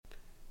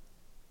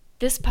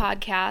This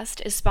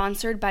podcast is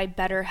sponsored by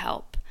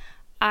BetterHelp.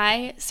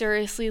 I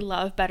seriously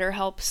love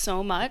BetterHelp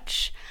so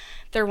much.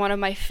 They're one of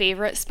my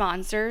favorite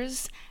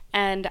sponsors,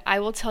 and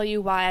I will tell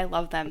you why I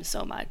love them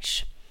so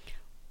much.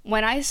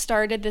 When I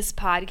started this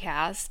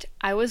podcast,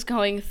 I was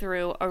going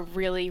through a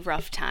really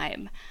rough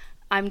time.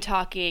 I'm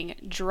talking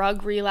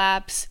drug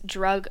relapse,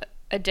 drug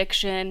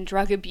addiction,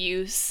 drug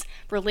abuse,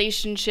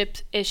 relationship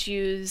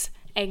issues,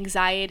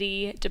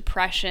 anxiety,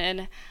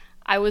 depression.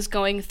 I was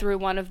going through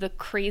one of the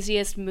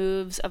craziest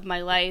moves of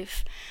my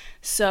life.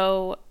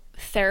 So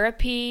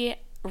therapy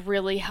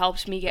really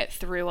helped me get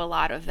through a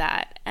lot of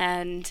that.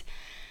 And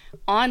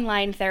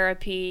online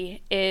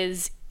therapy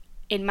is,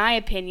 in my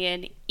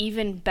opinion,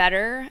 even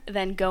better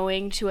than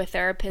going to a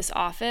therapist's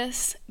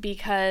office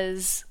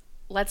because,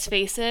 let's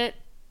face it,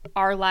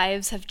 our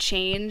lives have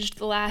changed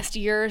the last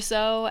year or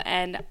so,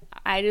 and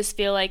I just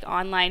feel like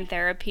online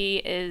therapy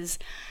is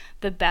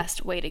the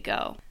best way to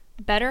go.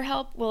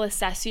 BetterHelp will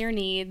assess your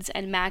needs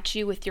and match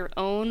you with your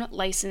own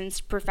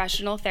licensed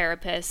professional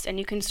therapist, and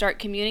you can start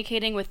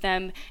communicating with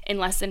them in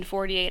less than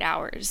 48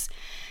 hours.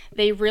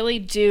 They really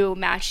do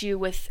match you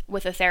with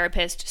a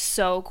therapist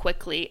so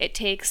quickly. It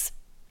takes,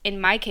 in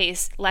my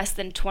case, less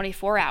than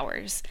 24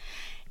 hours.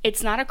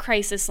 It's not a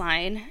crisis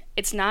line.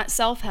 It's not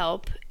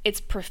self-help.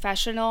 It's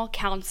professional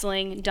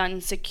counseling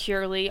done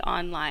securely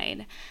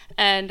online.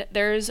 And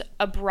there's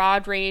a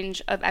broad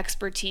range of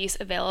expertise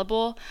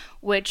available,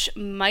 which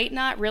might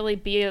not really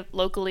be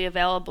locally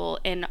available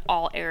in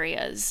all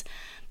areas.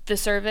 The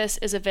service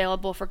is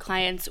available for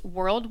clients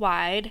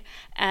worldwide,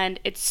 and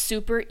it's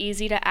super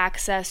easy to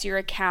access your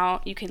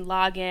account. You can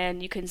log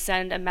in, you can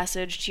send a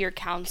message to your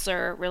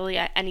counselor really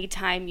at any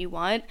time you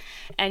want,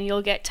 and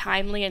you'll get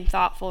timely and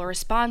thoughtful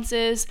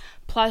responses.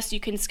 Plus,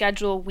 you can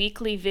schedule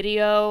weekly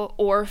video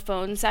or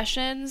phone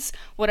sessions,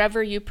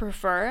 whatever you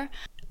prefer.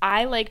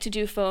 I like to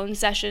do phone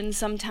sessions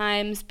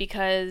sometimes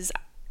because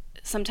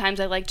sometimes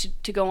I like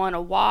to go on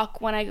a walk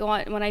when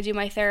I do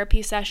my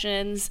therapy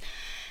sessions.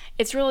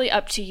 It's really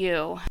up to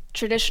you.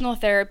 Traditional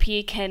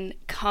therapy can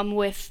come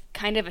with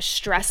kind of a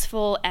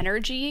stressful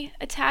energy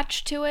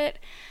attached to it.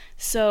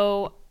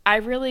 So I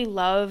really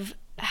love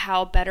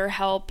how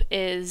BetterHelp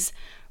is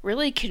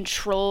really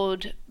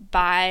controlled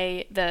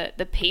by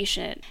the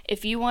patient.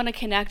 If you want to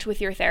connect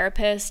with your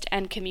therapist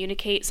and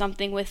communicate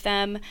something with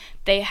them,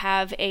 they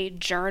have a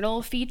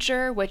journal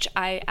feature, which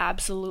I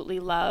absolutely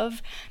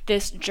love.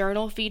 This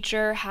journal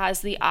feature has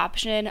the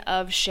option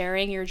of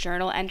sharing your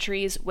journal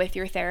entries with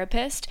your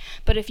therapist,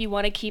 but if you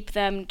want to keep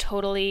them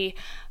totally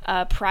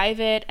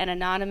private and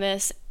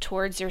anonymous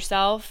towards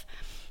yourself,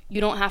 you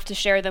don't have to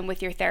share them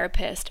with your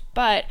therapist.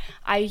 But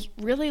I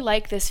really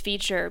like this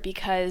feature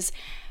because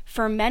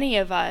for many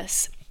of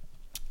us,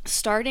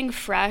 starting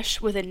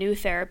fresh with a new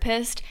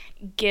therapist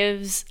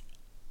gives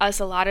us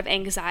a lot of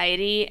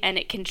anxiety and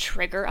it can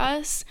trigger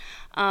us.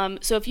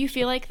 So if you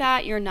feel like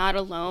that, you're not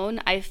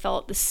alone. I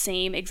felt the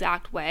same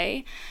exact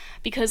way.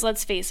 Because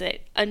let's face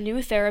it, a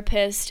new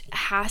therapist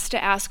has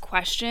to ask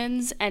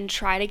questions and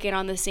try to get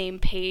on the same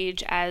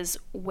page as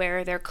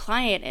where their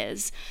client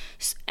is.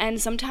 And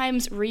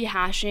sometimes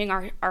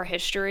rehashing our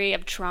history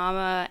of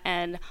trauma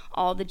and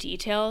all the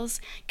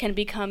details can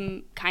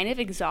become kind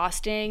of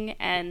exhausting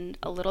and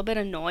a little bit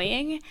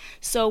annoying.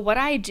 So what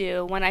I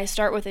do when I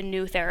start with a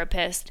new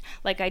therapist,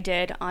 like I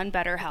did on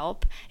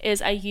BetterHelp,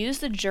 is I use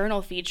the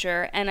journal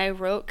feature and I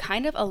wrote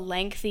kind of a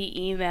lengthy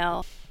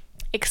email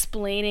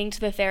explaining to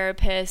the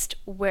therapist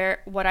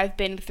what I've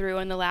been through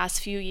in the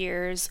last few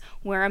years,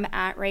 where I'm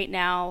at right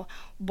now,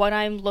 what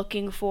I'm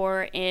looking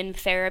for in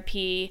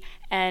therapy,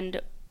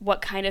 and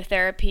what kind of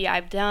therapy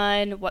I've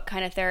done, what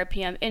kind of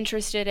therapy I'm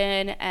interested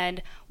in,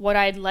 and what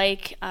I'd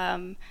like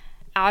out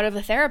of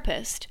a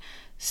therapist.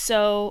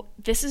 So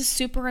this is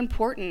super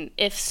important.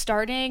 If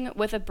starting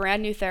with a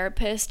brand new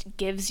therapist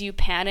gives you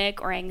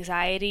panic or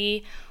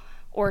anxiety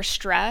or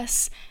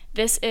stress,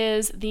 this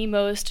is the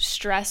most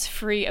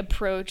stress-free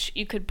approach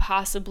you could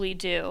possibly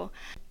do.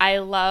 I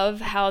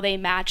love how they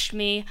matched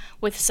me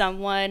with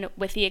someone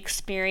with the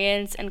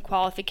experience and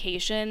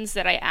qualifications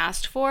that I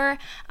asked for.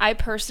 I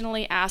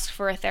personally asked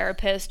for a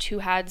therapist who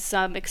had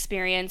some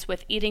experience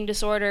with eating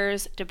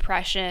disorders,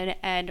 depression,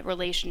 and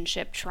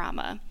relationship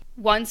trauma.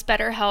 Once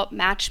BetterHelp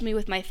matched me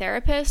with my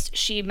therapist,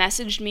 she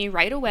messaged me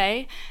right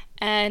away,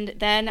 and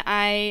then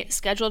I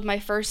scheduled my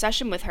first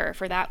session with her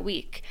for that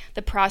week.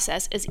 The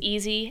process is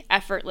easy,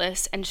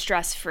 effortless, and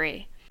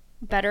stress-free.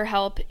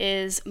 BetterHelp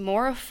is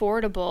more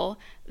affordable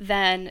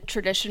than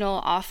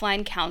traditional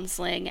offline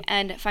counseling,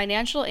 and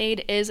financial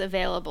aid is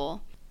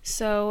available.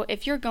 So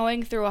if you're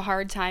going through a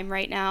hard time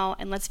right now,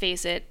 and let's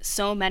face it,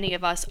 so many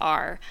of us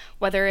are,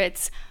 whether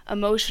it's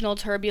emotional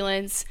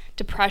turbulence,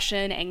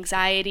 depression,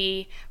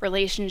 anxiety,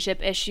 relationship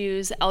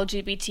issues,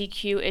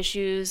 LGBTQ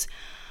issues,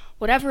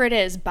 whatever it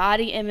is,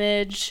 body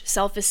image,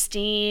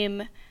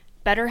 self-esteem,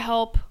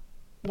 BetterHelp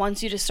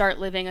wants you to start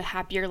living a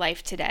happier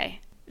life today.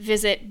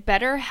 Visit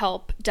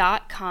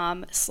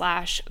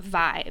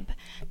betterhelp.com/vibe.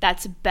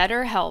 That's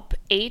BetterHelp,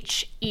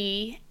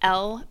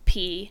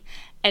 HELP,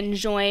 and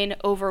join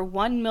over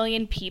 1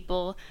 million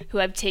people who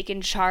have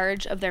taken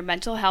charge of their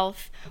mental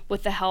health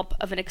with the help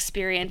of an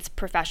experienced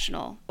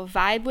professional.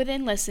 Vibe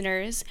Within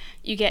listeners,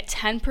 you get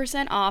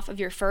 10% off of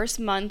your first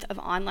month of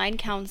online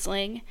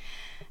counseling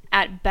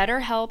at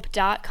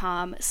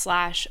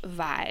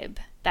betterhelp.com/vibe.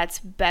 That's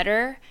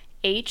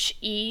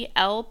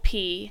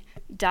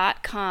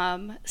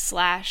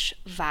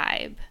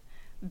betterhelp.com/vibe.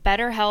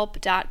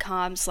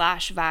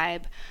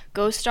 betterhelp.com/vibe.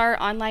 Go start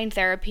online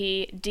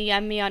therapy,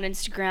 DM me on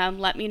Instagram,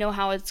 let me know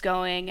how it's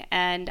going,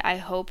 and I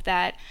hope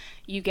that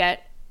you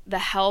get the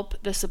help,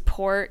 the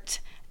support,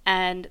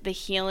 and the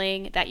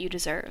healing that you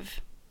deserve.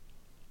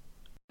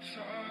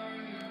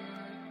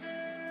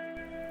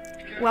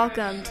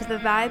 Welcome to the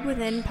Vibe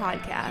Within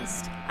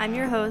podcast. I'm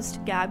your host,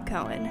 Gab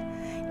Cohen.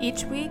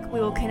 Each week, we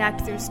will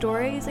connect through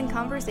stories and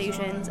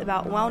conversations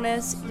about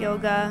wellness,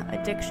 yoga,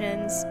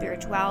 addictions,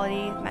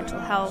 spirituality,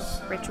 mental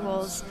health,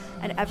 rituals,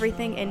 and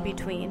everything in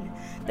between.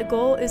 The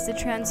goal is to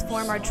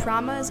transform our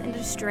traumas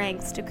into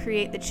strengths to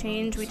create the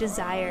change we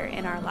desire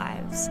in our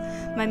lives.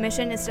 My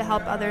mission is to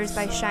help others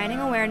by shining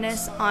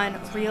awareness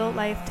on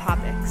real-life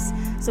topics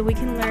so we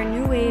can learn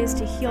new ways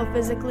to heal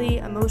physically,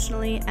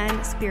 emotionally,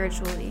 and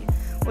spiritually.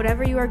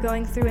 Whatever you are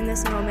going through in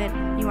this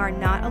moment, you are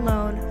not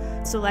alone,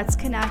 so let's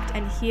connect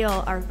and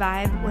heal our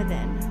vibe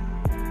within.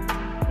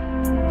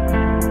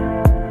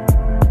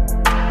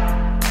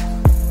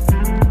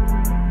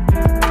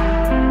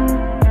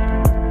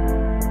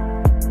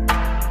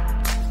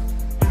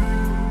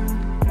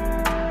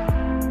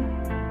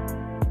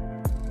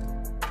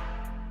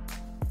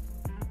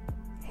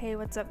 Hey,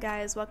 what's up,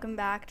 guys? Welcome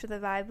back to the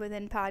Vibe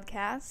Within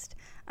podcast.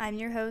 I'm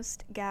your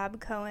host,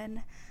 Gab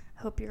Cohen.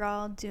 Hope you're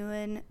all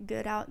doing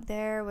good out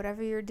there,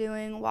 whatever you're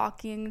doing,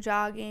 walking,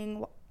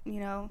 jogging,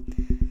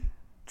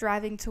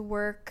 driving to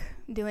work,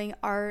 doing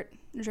art,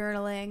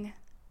 journaling,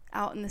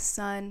 out in the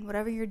sun,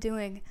 whatever you're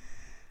doing.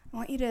 I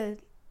want you to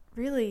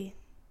really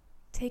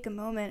take a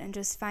moment and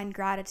just find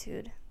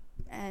gratitude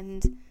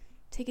and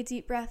take a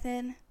deep breath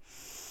in,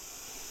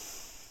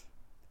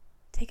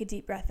 take a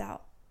deep breath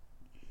out,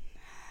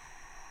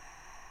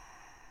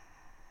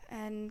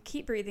 and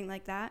keep breathing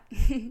like that.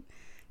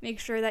 Make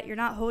sure that you're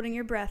not holding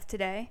your breath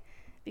today,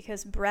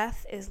 because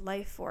breath is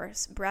life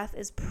force. Breath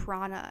is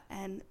prana,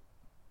 and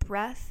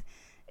breath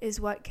is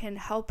what can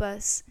help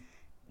us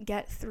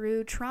get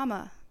through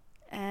trauma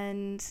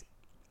and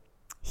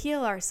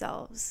heal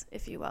ourselves,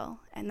 if you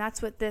will. And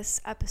that's what this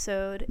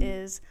episode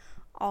is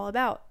all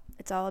about.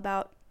 It's all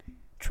about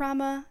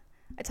trauma.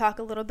 I talk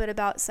a little bit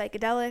about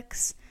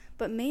psychedelics,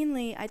 but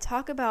mainly I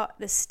talk about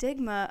the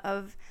stigma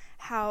of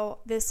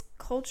how this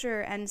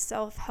culture and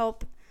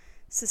self-help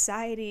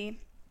society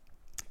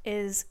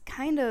is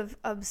kind of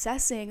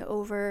obsessing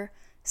over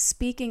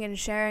speaking and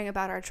sharing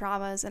about our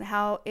traumas, and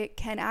how it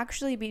can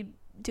actually be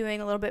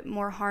doing a little bit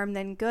more harm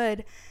than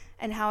good,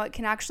 and how it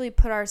can actually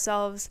put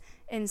ourselves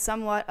in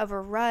somewhat of a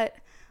rut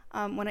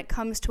when it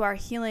comes to our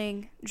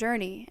healing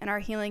journey and our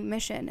healing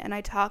mission. And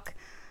I talk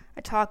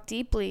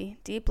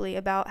deeply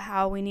about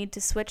how we need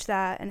to switch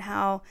that, and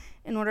how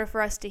in order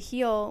for us to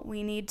heal,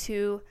 we need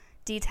to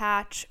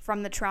detach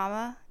from the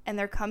trauma, and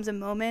there comes a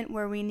moment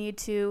where we need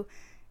to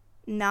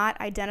not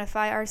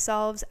identify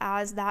ourselves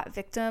as that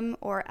victim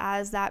or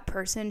as that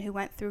person who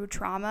went through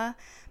trauma,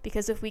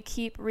 because if we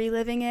keep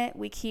reliving it,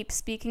 we keep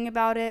speaking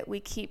about it, we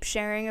keep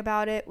sharing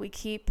about it, we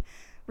keep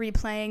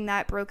replaying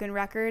that broken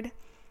record,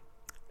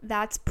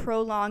 that's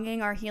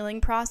prolonging our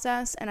healing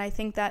process. And I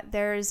think that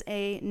there's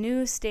a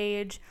new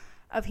stage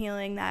of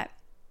healing that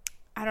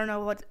I don't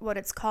know what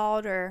it's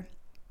called, or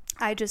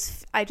I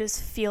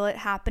just feel it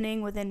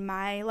happening within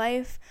my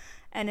life,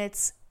 and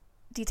it's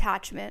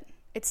detachment.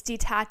 It's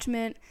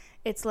detachment.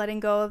 It's letting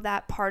go of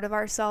that part of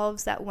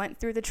ourselves that went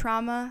through the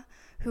trauma,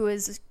 who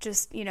is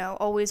just,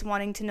 always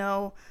wanting to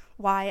know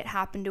why it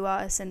happened to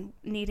us and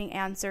needing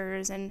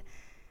answers, and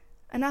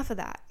enough of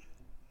that.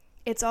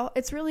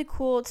 It's really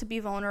cool to be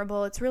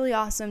vulnerable. It's really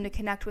awesome to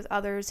connect with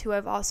others who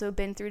have also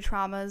been through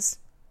traumas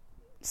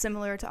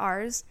similar to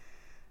ours.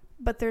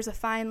 But there's a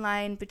fine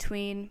line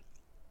between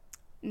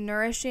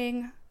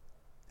nourishing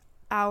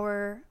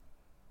our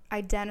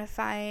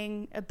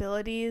identifying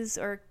abilities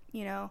or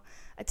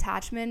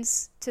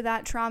attachments to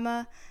that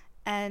trauma,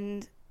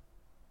 and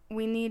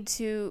we need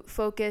to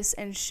focus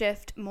and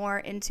shift more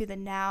into the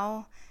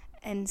now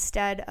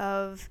instead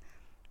of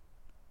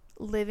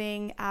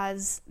living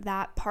as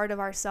that part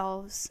of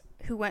ourselves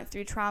who went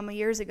through trauma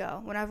years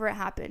ago, whenever it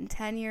happened,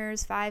 10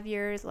 years, 5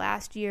 years,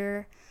 last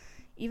year,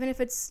 even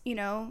if it's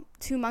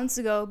 2 months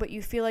ago, but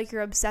you feel like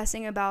you're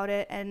obsessing about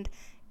it, and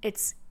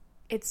it's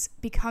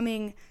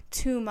becoming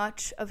too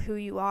much of who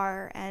you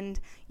are, and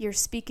you're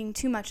speaking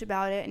too much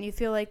about it, and you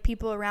feel like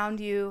people around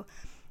you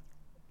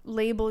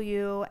label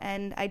you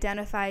and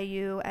identify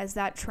you as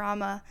that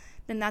trauma,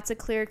 then that's a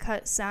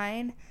clear-cut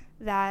sign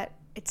that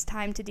it's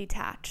time to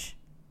detach.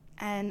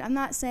 And I'm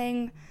not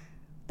saying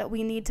that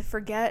we need to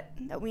forget,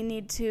 that we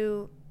need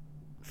to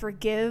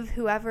forgive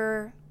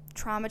whoever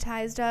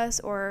traumatized us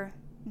or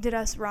did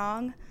us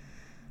wrong.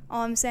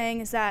 All I'm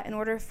saying is that in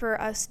order for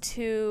us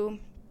to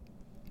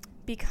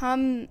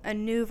become a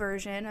new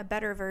version, a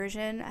better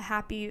version, a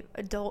happy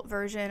adult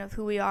version of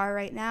who we are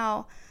right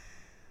now,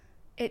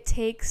 it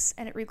takes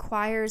and it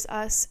requires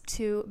us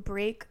to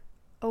break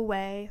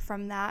away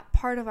from that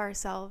part of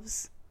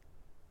ourselves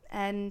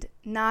and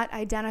not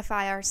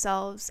identify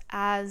ourselves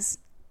as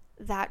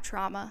that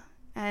trauma.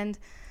 And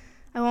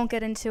I won't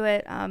get into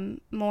it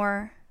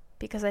more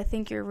because I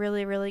think you're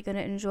really, really going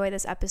to enjoy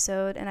this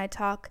episode. And I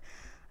talk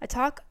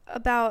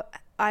about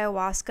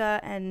ayahuasca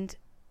and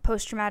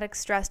post-traumatic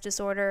stress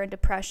disorder and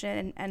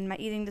depression and my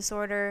eating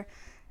disorder,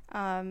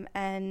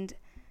 and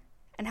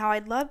how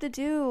I'd love to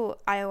do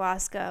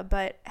ayahuasca,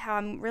 but how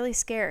I'm really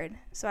scared.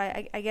 So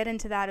I get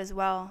into that as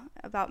well,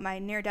 about my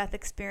near-death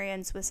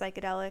experience with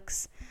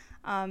psychedelics.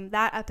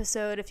 That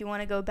episode, if you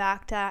want to go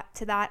back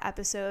to that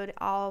episode,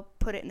 I'll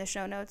put it in the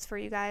show notes for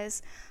you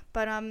guys.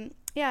 But I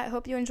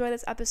hope you enjoy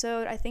this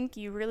episode. I think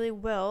you really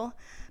will,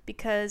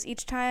 because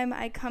each time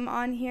I come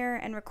on here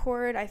and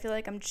record, I feel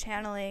like I'm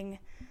channeling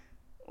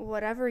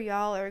whatever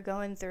y'all are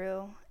going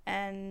through.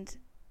 And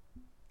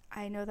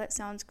I know that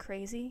sounds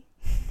crazy,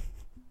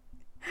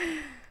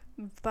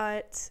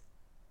 but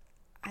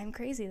I'm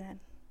crazy then.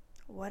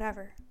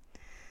 Whatever.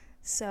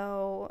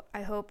 So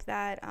I hope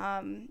that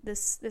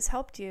this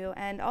helped you.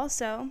 And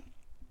also,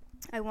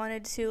 I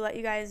wanted to let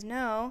you guys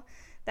know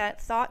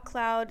that Thought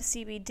Cloud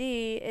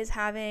CBD is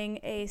having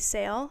a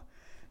sale.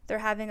 They're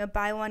having a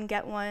buy one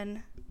get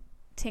one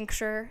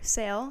tincture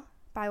sale,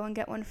 buy one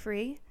get one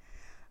free.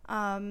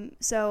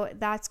 So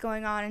that's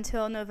going on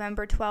until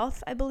November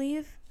 12th, I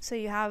believe. So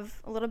you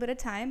have a little bit of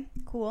time.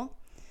 Cool.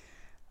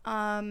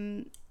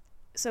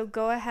 So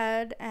go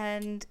ahead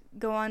and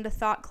go on to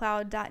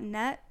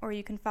thoughtcloud.net, or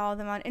you can follow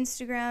them on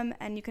Instagram,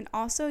 and you can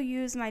also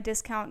use my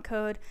discount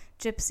code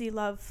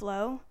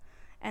GypsyLoveFlow,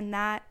 and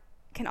that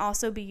can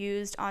also be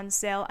used on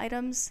sale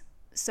items.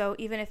 So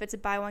even if it's a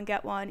buy one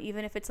get one,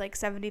 even if it's like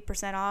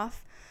 70%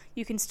 off,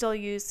 you can still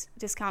use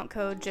discount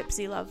code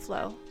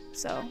GypsyLoveFlow.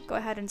 So go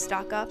ahead and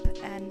stock up,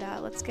 and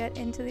let's get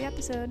into the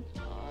episode.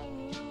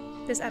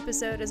 This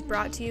episode is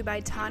brought to you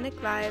by Tonic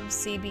Vibes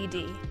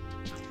CBD.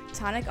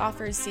 Tonic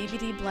offers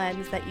CBD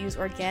blends that use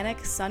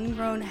organic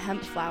sun-grown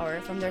hemp flower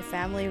from their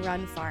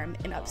family-run farm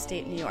in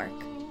upstate New York.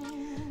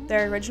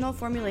 Their original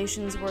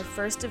formulations were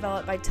first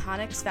developed by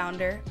Tonic's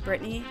founder,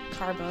 Brittany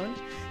Carbone,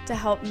 to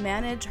help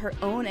manage her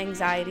own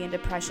anxiety and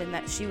depression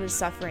that she was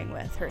suffering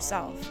with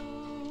herself.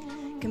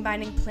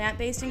 Combining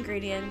plant-based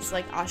ingredients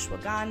like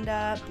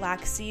ashwagandha,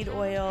 black seed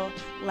oil,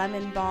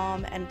 lemon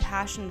balm, and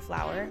passion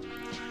flower,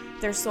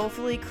 their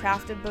soulfully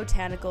crafted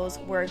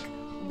botanicals work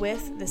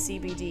with the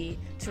CBD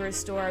to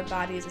restore our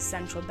body's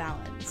essential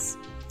balance.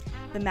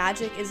 The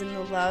magic is in the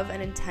love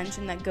and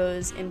intention that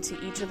goes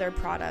into each of their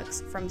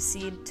products from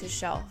seed to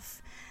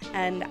shelf.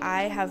 And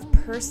I have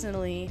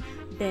personally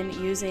been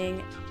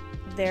using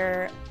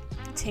their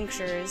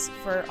tinctures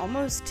for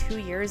almost 2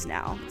 years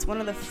now. It's one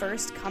of the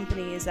first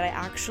companies that I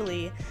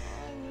actually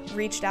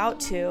reached out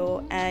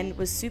to and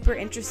was super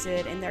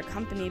interested in their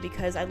company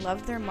because I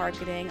loved their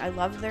marketing, I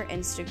loved their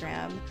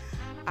Instagram.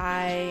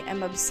 I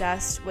am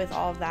obsessed with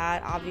all of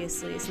that,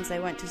 obviously, since I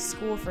went to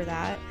school for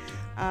that.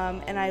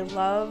 And I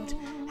loved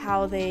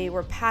how they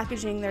were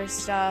packaging their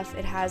stuff.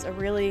 It has a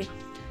really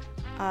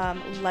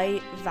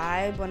light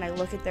vibe when I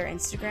look at their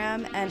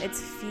Instagram, and it's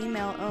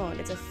female-owned.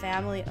 It's a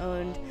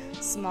family-owned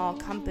small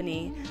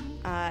company,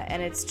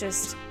 and it's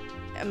just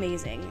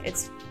amazing.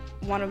 It's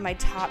one of my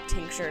top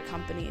tincture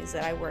companies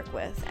that I work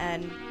with,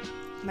 and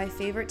my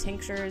favorite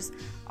tinctures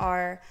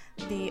are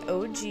the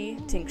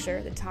OG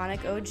tincture, the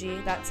Tonic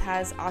OG, that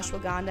has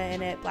ashwagandha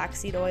in it, black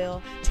seed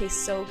oil, tastes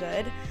so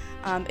good.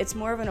 It's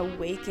more of an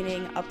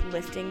awakening,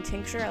 uplifting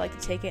tincture. I like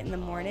to take it in the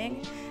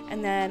morning.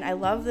 And then I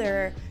love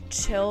their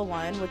chill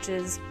one, which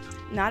is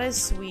not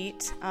as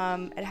sweet.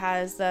 It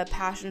has the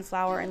passion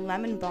flower and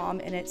lemon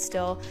balm in it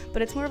still,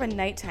 but it's more of a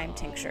nighttime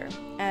tincture.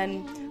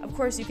 And of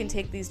course you can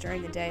take these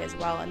during the day as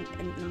well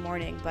in the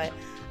morning, but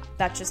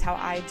that's just how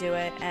I do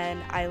it,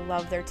 and I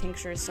love their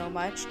tinctures so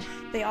much.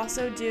 They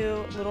also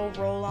do little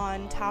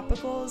roll-on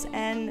topicals,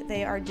 and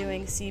they are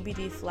doing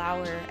CBD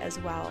flower as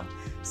well.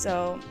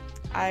 So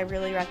I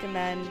really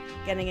recommend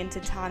getting into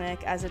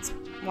Tonic, as it's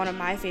one of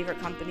my favorite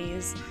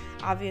companies.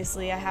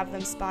 Obviously, I have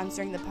them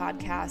sponsoring the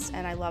podcast,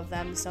 and I love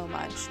them so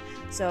much.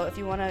 So if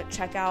you want to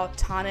check out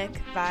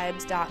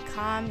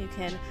tonicvibes.com, you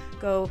can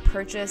go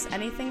purchase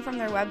anything from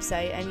their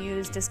website and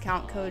use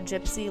discount code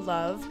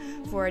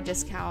GypsyLove for a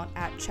discount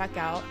at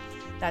checkout.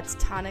 That's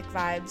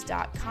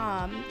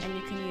tonicvibes.com, and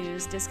you can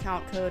use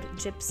discount code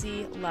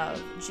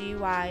GypsyLove,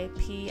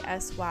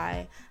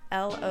 GYPSYLOVE,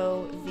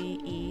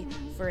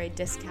 for a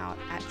discount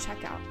at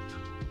checkout.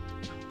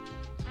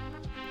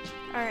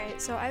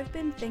 Alright, so I've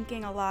been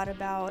thinking a lot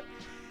about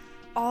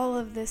all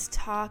of this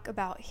talk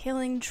about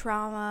healing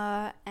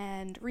trauma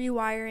and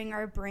rewiring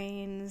our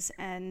brains,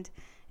 and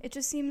it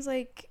just seems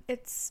like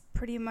it's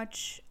pretty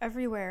much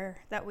everywhere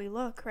that we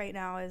look right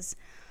now is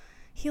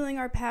healing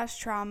our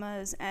past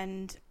traumas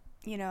and,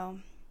 you know,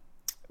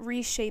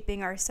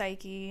 reshaping our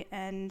psyche.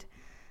 And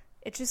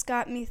it just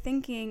got me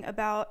thinking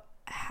about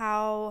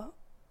how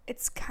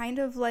it's kind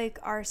of like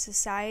our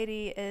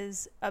society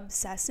is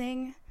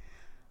obsessing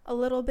a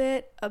little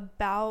bit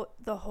about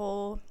the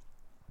whole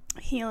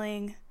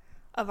healing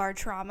of our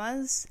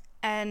traumas,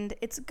 and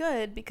it's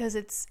good because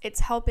it's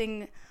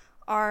helping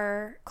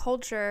our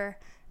culture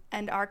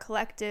and our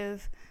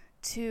collective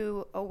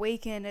to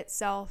awaken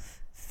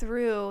itself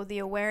through the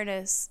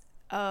awareness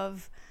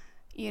of,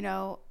 you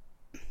know,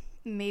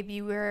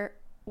 maybe we're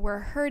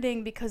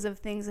hurting because of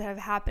things that have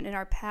happened in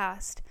our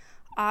past,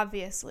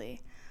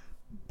 obviously,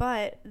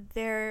 but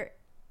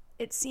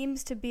it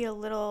seems to be a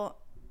little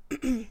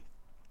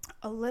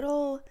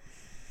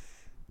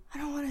I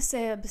don't want to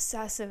say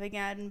obsessive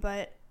again,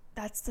 but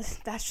that's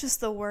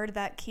just the word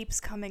that keeps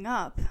coming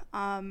up.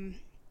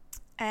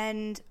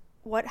 And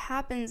what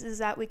happens is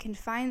that we can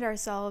find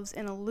ourselves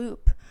in a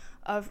loop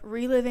of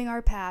reliving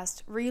our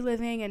past,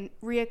 reliving and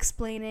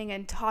re-explaining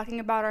and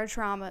talking about our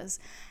traumas,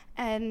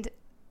 and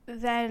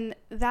then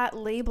that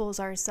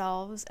labels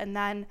ourselves, and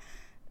then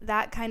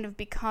that kind of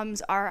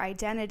becomes our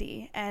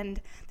identity.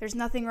 And there's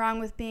nothing wrong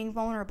with being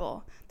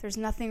vulnerable. There's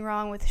nothing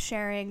wrong with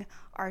sharing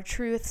our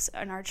truths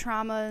and our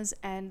traumas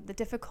and the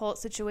difficult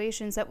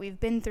situations that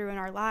we've been through in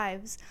our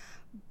lives.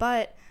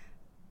 But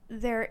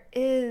there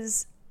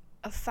is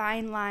a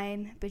fine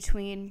line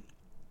between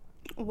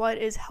what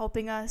is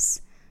helping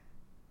us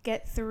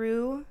get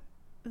through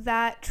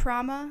that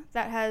trauma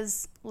that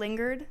has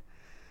lingered,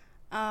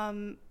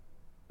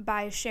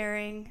 by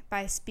sharing,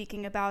 by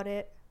speaking about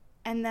it.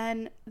 And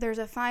then there's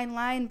a fine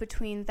line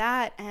between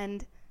that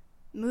and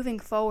moving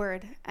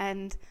forward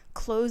and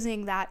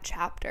closing that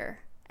chapter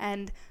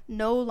and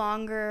no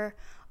longer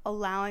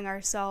allowing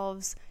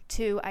ourselves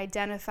to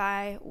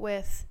identify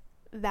with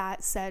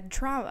that said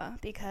trauma.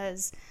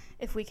 Because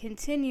if we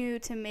continue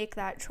to make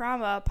that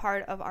trauma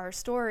part of our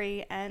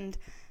story and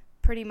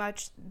pretty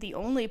much the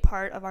only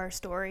part of our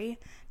story,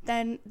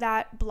 then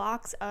that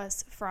blocks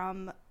us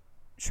from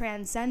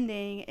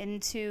transcending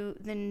into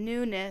the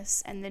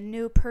newness and the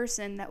new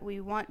person that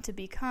we want to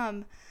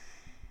become.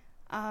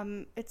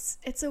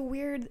 It's a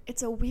weird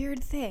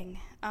thing.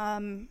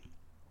 And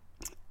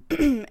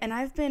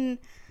I've been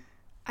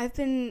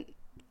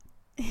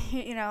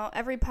you know,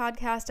 every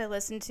podcast I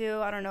listen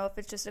to, I don't know if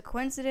it's just a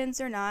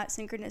coincidence or not,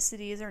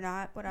 synchronicities or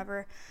not,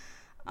 whatever.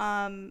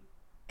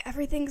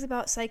 Everything's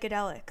about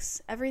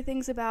psychedelics.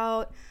 Everything's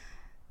about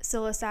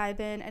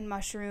psilocybin and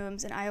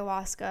mushrooms and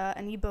ayahuasca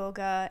and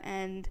iboga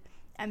and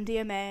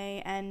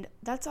MDMA, and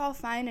that's all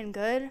fine and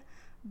good,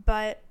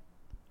 but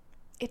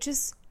it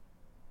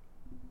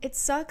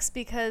sucks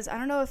because I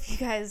don't know if you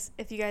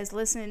guys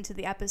listened to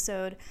the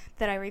episode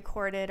that I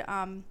recorded.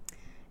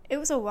 It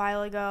was a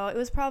while ago. It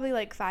was probably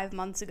like 5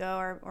 months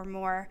ago or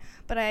more,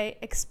 but I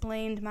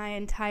explained my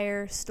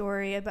entire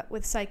story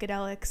with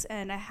psychedelics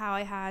and how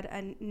I had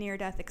a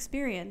near-death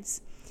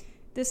experience.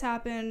 This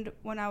happened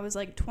when I was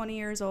like 20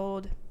 years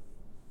old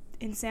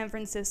in San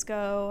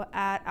Francisco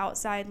at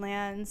Outside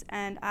Lands,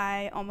 and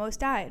I almost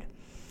died.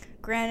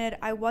 Granted,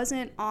 I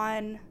wasn't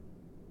on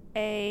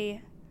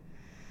a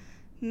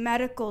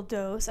medical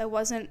dose. I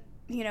wasn't,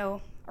 you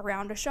know,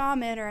 around a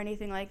shaman or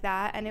anything like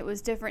that, and it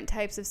was different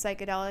types of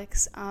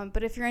psychedelics.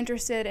 But if you're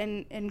interested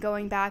in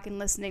going back and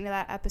listening to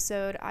that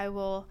episode,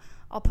 I'll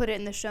put it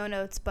in the show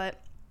notes.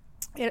 But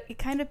it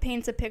kind of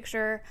paints a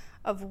picture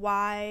of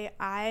why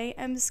I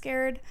am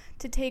scared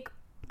to take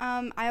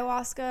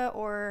ayahuasca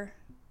or,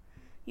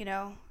 you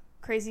know,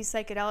 crazy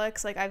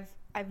psychedelics. Like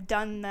I've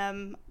done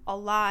them a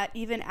lot.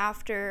 Even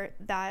after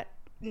that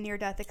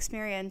near-death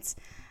experience,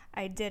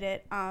 I did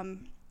it.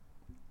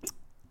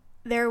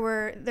 There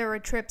were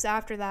trips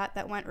after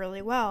that went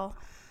really well,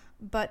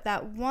 but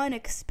that one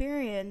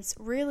experience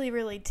really,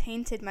 really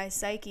tainted my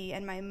psyche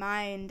and my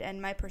mind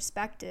and my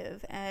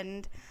perspective.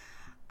 And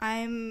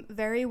I'm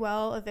very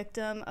well a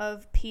victim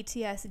of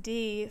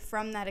PTSD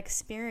from that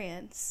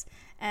experience.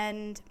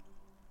 And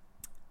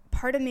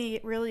part of me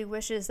really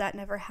wishes that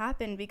never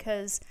happened,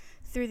 because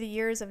through the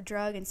years of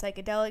drug and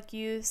psychedelic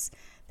use,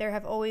 there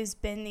have always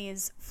been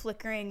these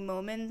flickering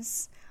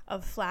moments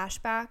of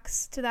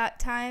flashbacks to that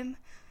time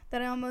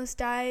that I almost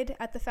died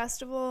at the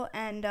festival,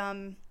 and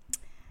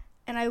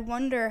I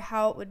wonder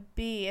how it would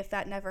be if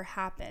that never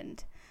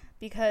happened,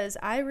 because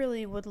I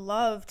really would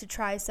love to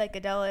try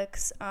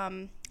psychedelics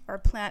or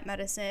plant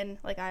medicine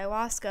like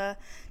ayahuasca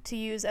to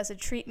use as a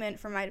treatment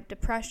for my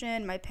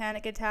depression, my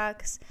panic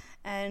attacks,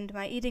 and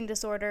my eating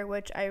disorder,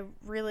 which I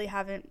really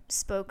haven't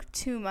spoke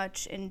too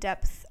much in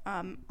depth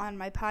on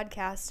my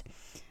podcast.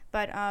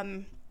 But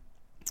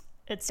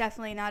it's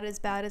definitely not as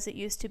bad as it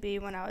used to be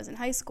when I was in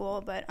high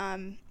school. But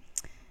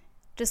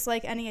just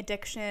like any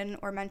addiction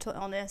or mental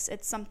illness,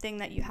 it's something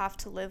that you have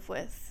to live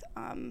with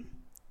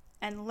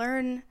and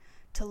learn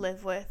to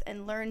live with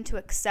and learn to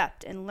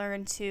accept and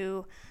learn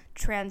to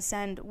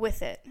transcend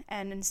with it.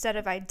 And instead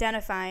of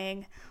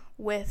identifying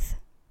with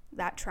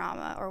that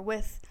trauma or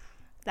with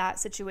that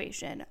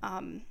situation,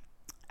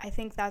 I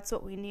think that's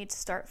what we need to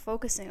start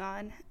focusing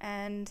on.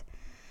 And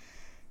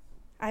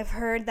I've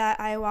heard that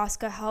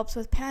ayahuasca helps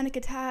with panic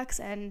attacks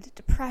and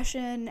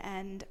depression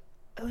and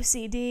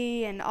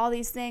OCD and all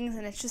these things,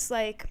 and it's just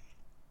like,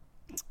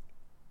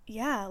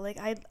 yeah, like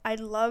I'd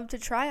love to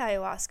try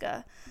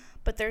ayahuasca,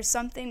 but there's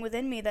something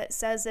within me that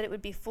says that it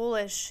would be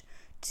foolish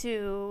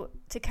to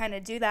kind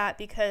of do that,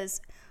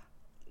 because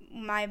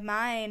my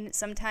mind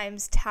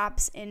sometimes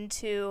taps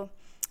into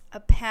a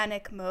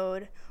panic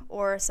mode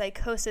or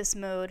psychosis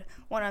mode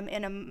when I'm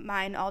in a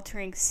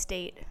mind-altering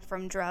state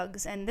from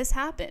drugs. And this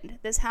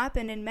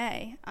happened in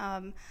May.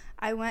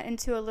 I went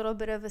into a little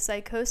bit of a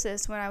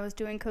psychosis when I was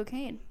doing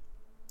cocaine.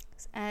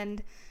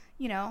 And,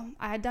 you know,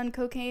 I had done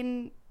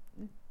cocaine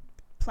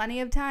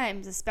plenty of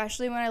times,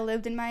 especially when I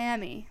lived in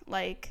Miami.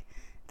 Like,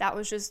 that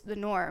was just the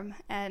norm.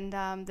 And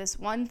this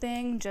one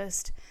thing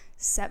just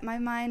set my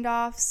mind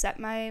off, set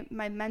my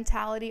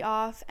mentality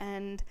off,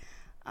 and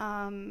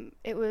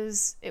it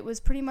was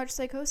pretty much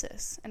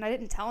psychosis. And I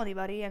didn't tell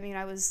anybody. I mean,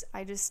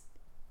 I just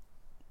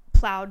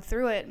plowed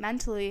through it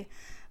mentally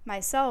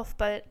myself.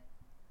 But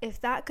if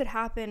that could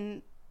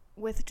happen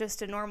with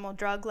just a normal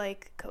drug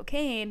like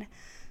cocaine,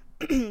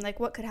 like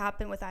what could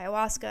happen with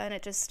ayahuasca? And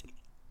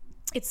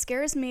it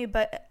scares me,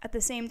 but at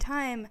the same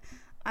time,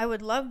 I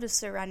would love to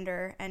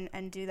surrender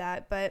and do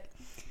that. But,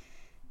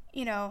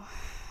 you know,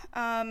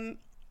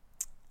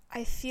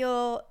 I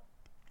feel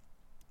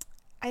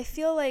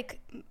like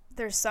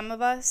there's some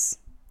of us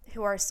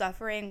who are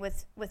suffering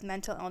with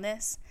mental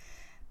illness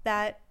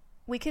that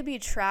we could be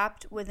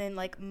trapped within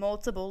like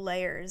multiple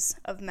layers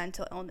of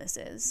mental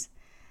illnesses.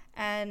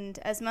 And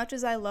as much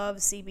as I love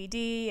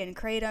CBD and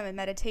kratom and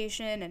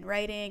meditation and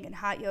writing and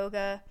hot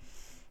yoga,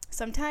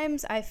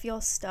 sometimes I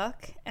feel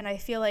stuck and I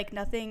feel like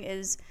nothing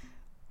is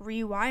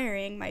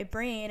rewiring my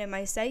brain and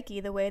my psyche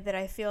the way that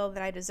I feel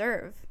that I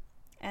deserve.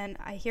 And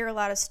I hear a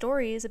lot of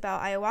stories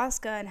about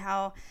ayahuasca and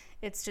how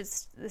it's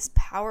just this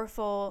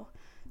powerful,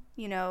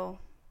 you know,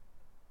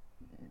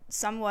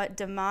 somewhat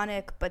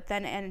demonic but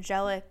then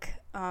angelic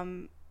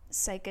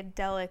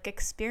psychedelic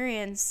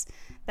experience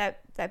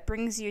that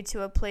brings you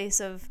to a place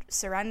of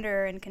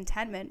surrender and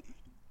contentment.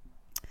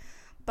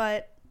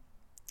 But,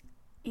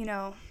 you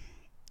know,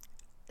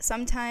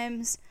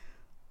 sometimes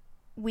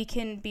we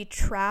can be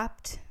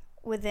trapped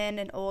within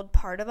an old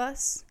part of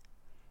us,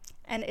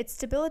 and it's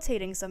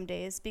debilitating some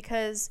days,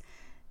 because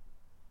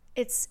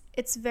it's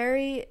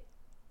very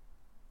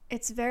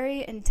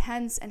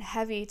intense and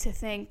heavy to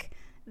think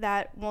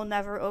that we'll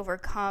never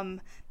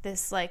overcome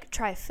this like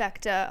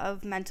trifecta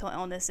of mental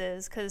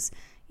illnesses. Because,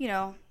 you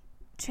know,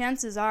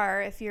 chances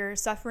are if you're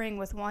suffering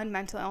with one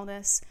mental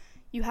illness,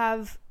 you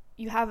have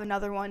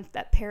another one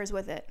that pairs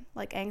with it,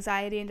 like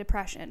anxiety and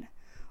depression,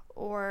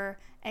 or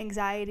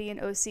anxiety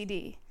and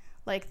OCD.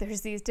 Like,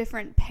 there's these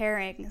different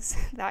pairings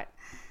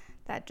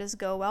that just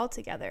go well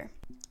together.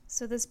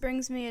 So this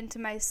brings me into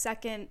my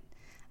second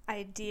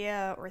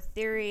idea or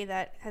theory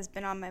that has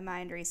been on my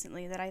mind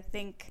recently that I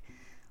think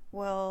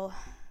will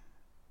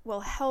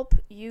help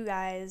you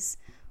guys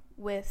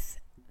with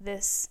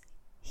this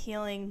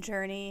healing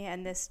journey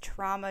and this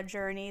trauma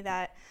journey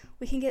that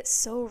we can get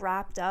so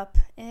wrapped up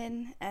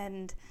in.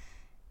 And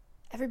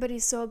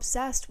everybody's so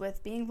obsessed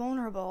with being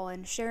vulnerable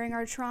and sharing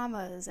our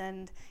traumas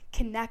and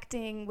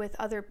connecting with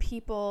other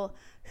people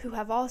who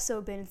have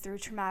also been through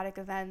traumatic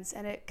events.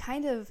 And it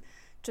kind of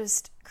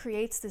just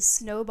creates this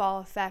snowball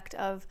effect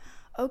of,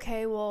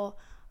 okay, well,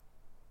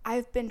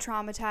 I've been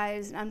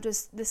traumatized and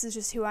this is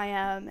just who I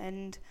am.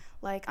 And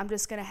like, I'm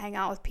just going to hang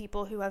out with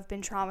people who have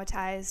been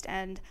traumatized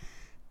and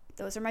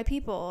those are my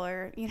people.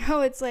 Or, you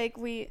know, it's like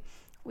we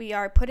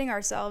are putting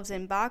ourselves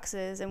in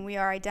boxes and we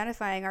are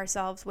identifying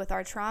ourselves with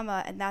our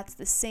trauma. And that's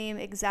the same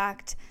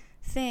exact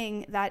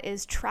thing that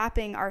is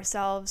trapping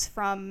ourselves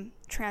from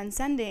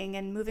transcending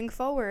and moving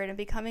forward and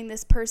becoming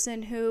this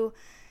person who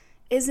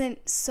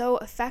isn't so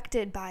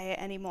affected by it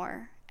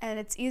anymore. And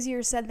it's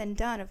easier said than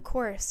done, of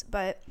course,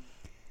 but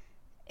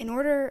in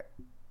order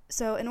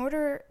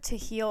to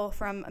heal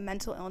from a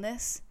mental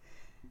illness,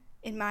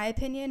 in my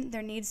opinion,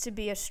 there needs to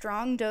be a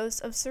strong dose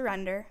of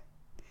surrender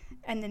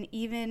and an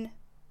even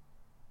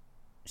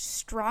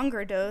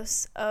stronger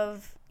dose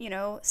of, you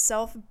know,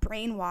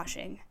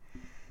 self-brainwashing.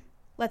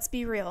 Let's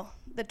be real.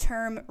 The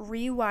term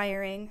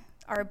rewiring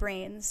our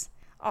brains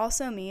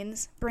also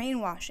means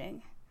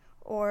brainwashing,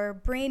 or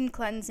brain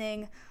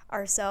cleansing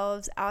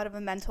ourselves out of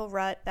a mental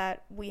rut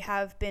that we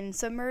have been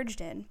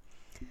submerged in.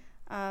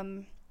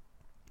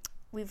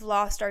 We've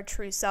lost our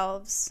true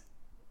selves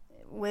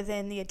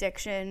within the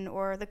addiction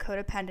or the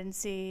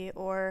codependency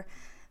or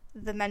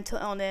the mental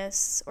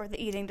illness or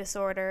the eating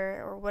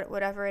disorder or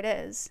whatever it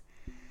is.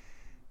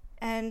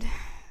 And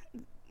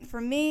for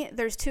me,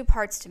 there's two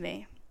parts to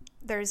me.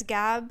 There's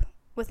Gab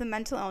with a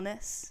mental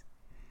illness,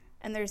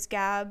 and there's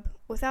Gab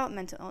without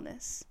mental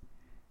illness.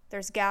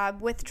 There's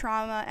Gab with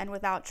trauma and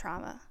without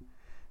trauma.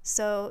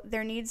 So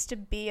there needs to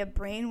be a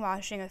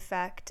brainwashing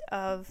effect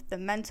of the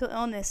mental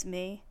illness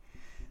me,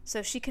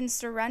 so she can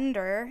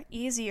surrender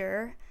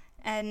easier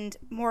and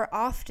more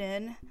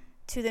often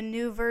to the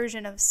new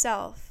version of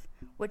self,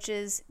 which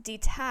is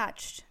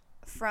detached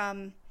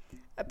from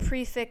a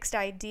prefixed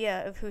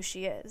idea of who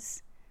she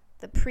is,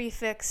 the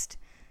prefixed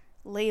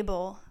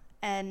label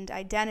and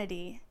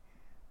identity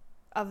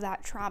of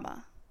that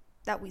trauma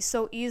that we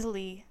so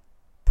easily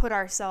put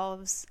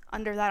ourselves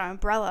under that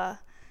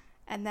umbrella,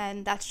 and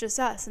then that's just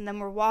us. And then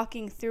we're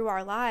walking through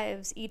our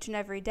lives each and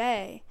every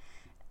day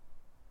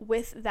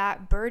with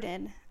that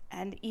burden,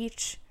 and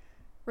each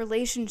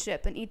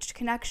relationship and each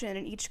connection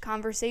and each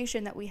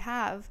conversation that we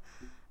have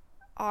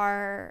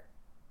are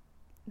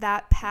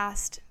that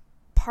past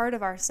part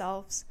of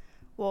ourselves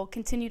will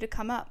continue to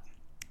come up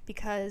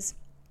because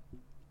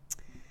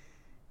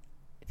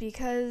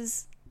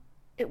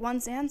it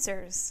wants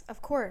answers.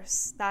 Of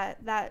course, that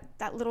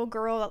little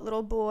girl, that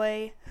little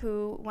boy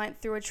who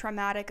went through a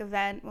traumatic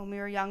event when we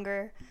were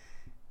younger,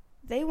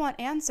 they want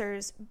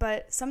answers,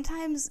 but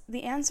sometimes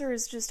the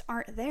answers just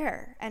aren't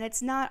there, and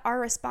it's not our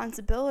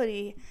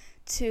responsibility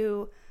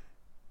to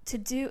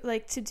do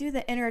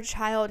the inner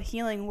child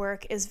healing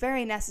work. Is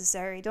very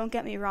necessary, don't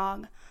get me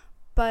wrong,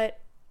 but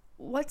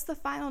what's the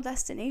final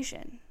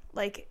destination?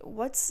 Like,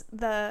 what's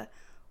the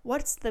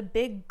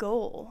big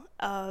goal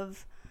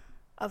of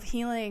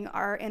healing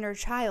our inner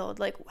child?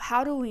 Like,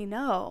 how do we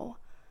know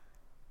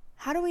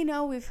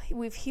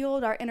we've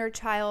healed our inner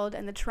child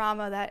and the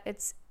trauma that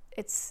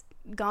it's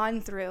gone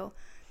through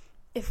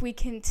if we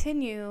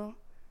continue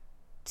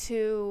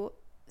to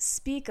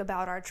speak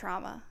about our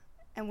trauma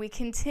and we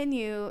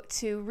continue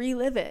to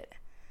relive it?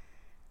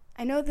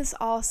 I know this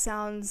all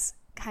sounds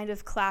kind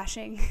of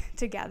clashing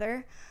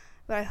together,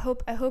 but I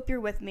hope you're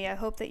with me. I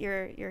hope that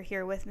you're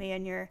here with me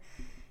and you're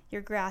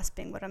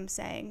grasping what I'm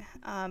saying.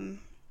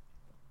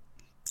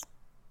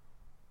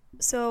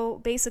 So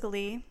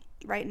basically,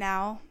 right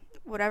now,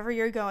 whatever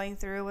you're going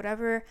through,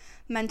 whatever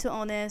mental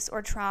illness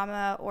or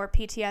trauma or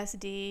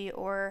PTSD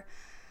or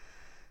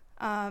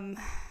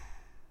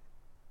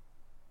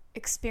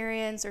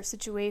experience or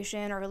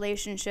situation or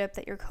relationship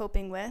that you're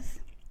coping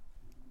with,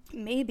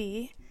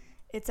 maybe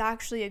it's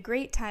actually a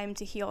great time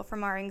to heal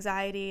from our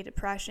anxiety,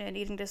 depression,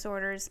 eating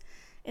disorders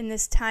in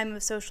this time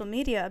of social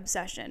media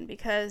obsession,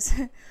 because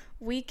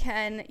we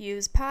can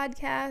use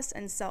podcasts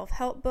and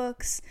self-help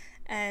books,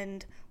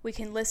 and we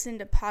can listen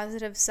to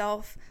positive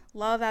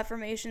self-love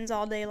affirmations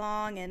all day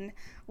long, and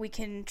we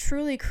can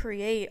truly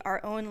create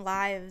our own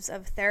lives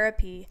of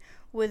therapy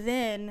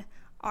within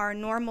our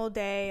normal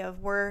day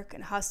of work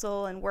and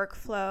hustle and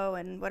workflow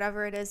and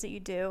whatever it is that you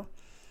do.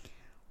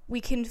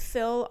 We can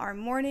fill our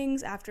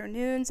mornings,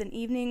 afternoons, and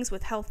evenings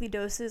with healthy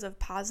doses of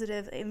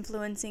positive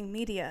influencing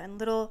media and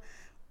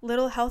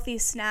little healthy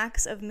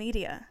snacks of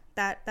media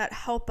that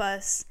help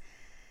us,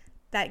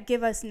 that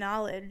give us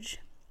knowledge.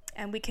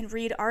 And we can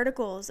read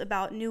articles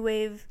about new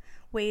wave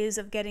ways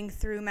of getting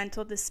through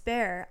mental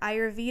despair.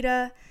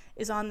 Ayurveda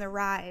is on the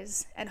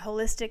rise, and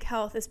holistic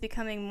health is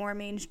becoming more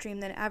mainstream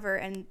than ever,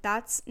 and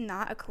that's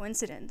not a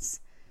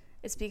coincidence.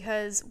 It's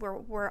because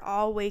we're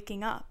all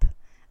waking up,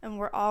 and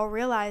we're all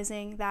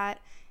realizing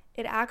that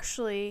it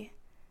actually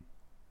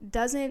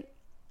doesn't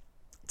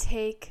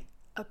take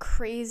a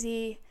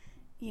crazy,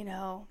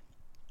 I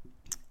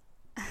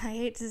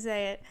hate to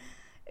say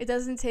it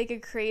doesn't take a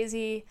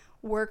crazy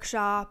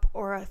workshop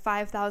or a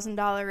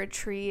 $5,000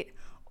 retreat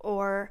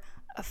or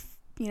a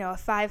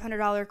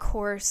 $500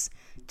 course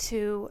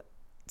to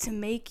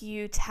make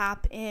you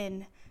tap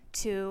in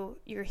to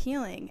your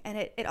healing. And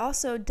it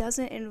also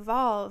doesn't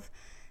involve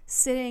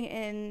sitting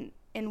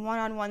in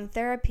one-on-one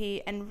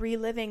therapy and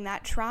reliving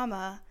that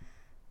trauma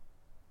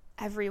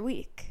every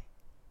week.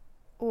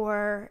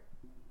 Or,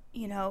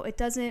 it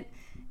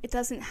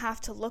doesn't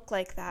have to look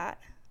like that.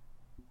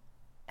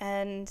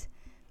 And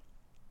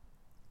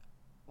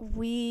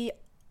we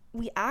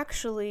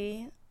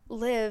actually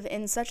live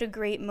in such a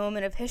great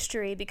moment of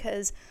history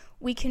because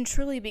we can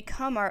truly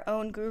become our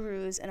own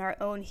gurus and our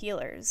own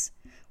healers.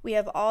 We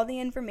have all the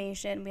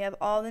information, we have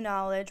all the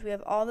knowledge, we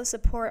have all the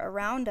support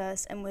around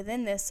us and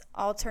within this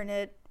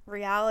alternate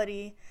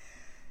reality,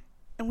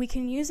 and we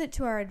can use it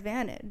to our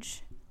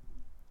advantage.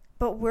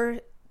 But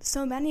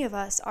so many of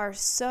us are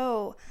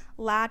so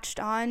latched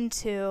on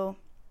to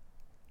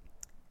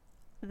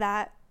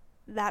that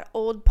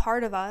old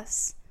part of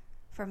us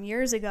from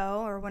years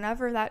ago or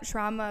whenever that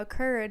trauma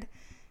occurred,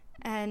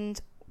 and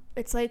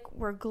it's like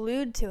we're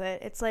glued to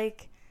it. It's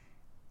like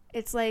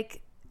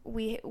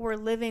we're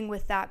living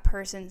with that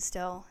person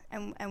still,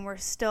 and we're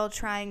still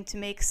trying to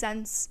make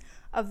sense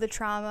of the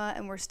trauma,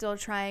 and we're still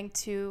trying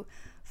to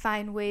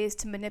find ways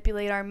to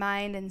manipulate our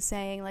mind and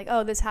saying like,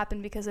 oh, this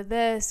happened because of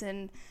this,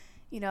 and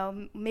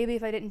maybe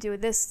if I didn't do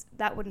this,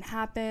 that wouldn't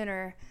happen.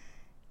 Or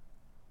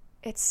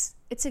it's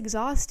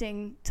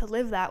exhausting to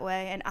live that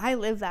way, and I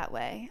live that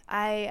way.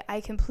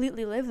 I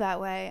completely live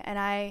that way, and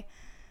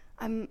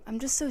I'm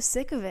just so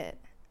sick of it.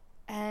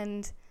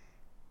 And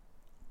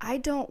I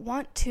don't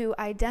want to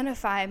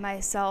identify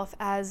myself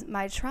as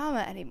my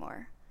trauma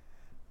anymore.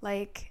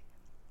 Like,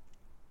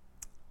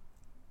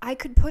 I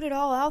could put it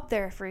all out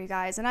there for you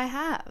guys, and I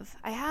have.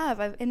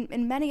 I've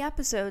in many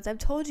episodes, I've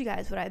told you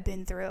guys what I've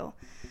been through.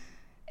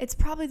 It's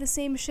probably the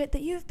same shit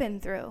that you've been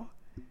through.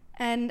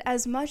 And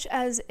as much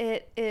as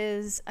it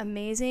is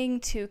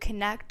amazing to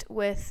connect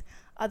with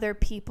other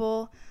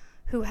people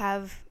who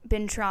have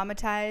been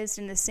traumatized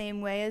in the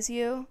same way as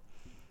you,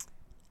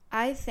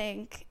 I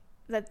think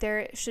that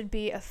there should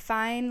be a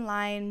fine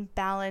line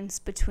balance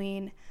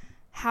between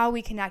how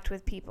we connect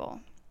with people,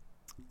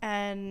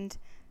 and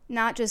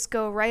not just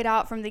go right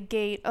out from the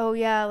gate, oh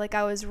yeah, like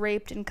I was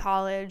raped in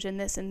college and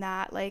this and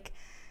that, like,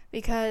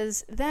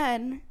 because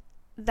then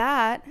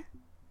that's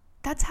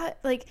how,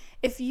 like,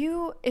 if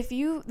you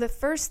the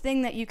first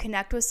thing that you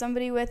connect with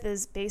somebody with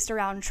is based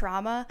around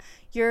trauma,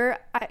 you're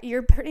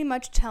pretty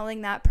much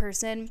telling that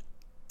person,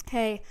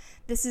 hey,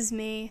 this is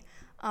me,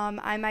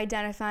 I'm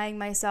identifying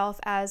myself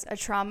as a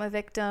trauma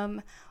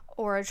victim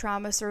or a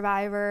trauma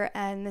survivor,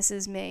 and this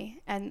is me.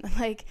 And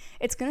like,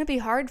 it's going to be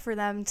hard for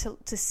them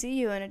to see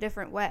you in a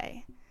different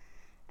way.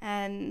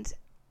 And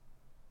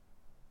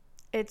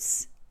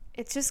it's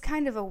just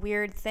kind of a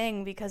weird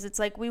thing, because it's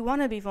like, we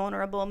want to be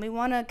vulnerable and we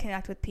want to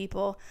connect with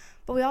people,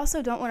 but we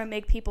also don't want to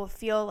make people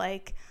feel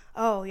like,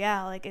 oh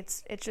yeah, like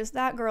it's just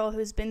that girl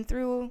who's been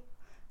through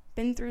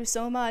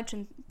so much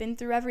and been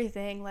through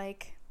everything.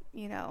 Like,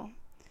 you know,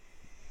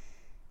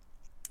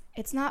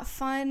 it's not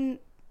fun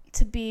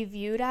to be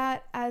viewed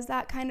at as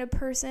that kind of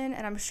person,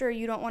 and I'm sure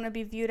you don't want to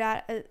be viewed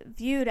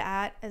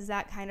at as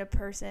that kind of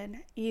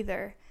person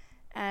either.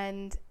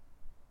 And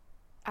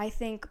I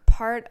think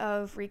part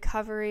of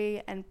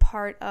recovery and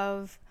part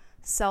of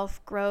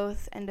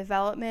self-growth and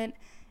development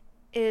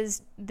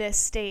is this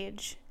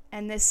stage.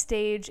 And this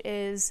stage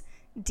is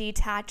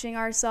detaching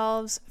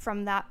ourselves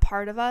from that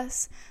part of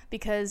us,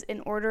 because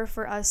in order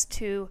for us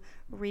to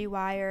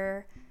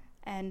rewire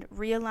and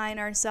realign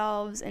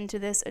ourselves into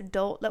this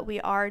adult that we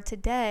are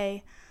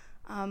today,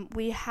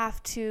 we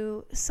have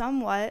to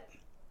somewhat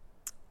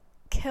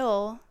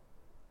kill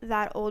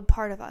that old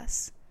part of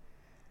us.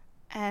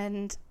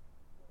 And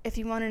if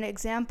you want an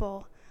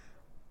example,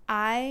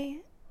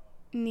 I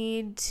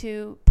need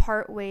to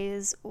part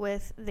ways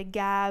with the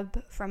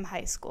Gab from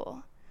high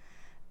school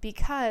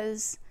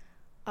because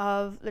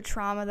of the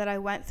trauma that I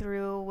went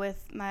through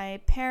with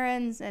my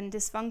parents and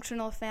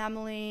dysfunctional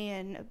family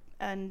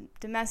and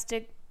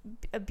domestic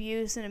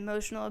abuse and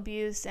emotional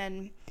abuse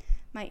and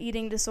my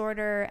eating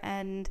disorder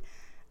and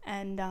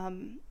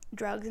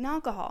drugs and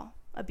alcohol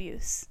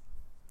abuse.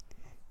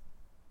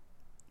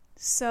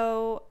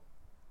 So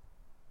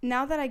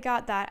now that I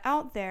got that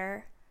out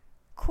there,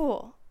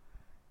 cool.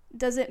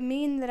 Does it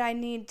mean that I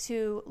need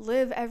to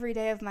live every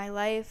day of my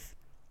life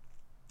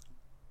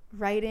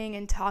writing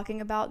and talking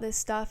about this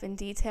stuff in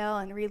detail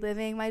and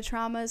reliving my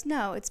traumas?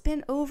 No, it's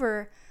been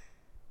over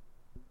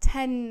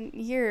 10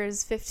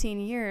 years,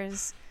 15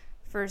 years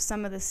for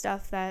some of the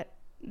stuff that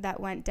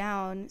went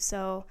down.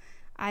 So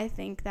I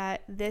think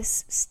that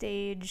this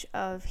stage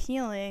of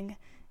healing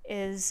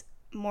is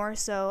more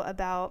so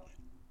about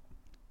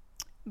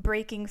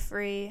breaking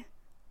free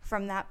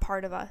from that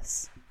part of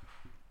us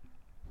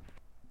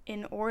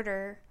in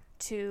order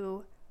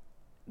to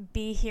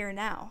be here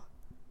now,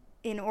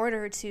 in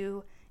order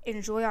to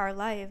enjoy our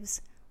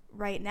lives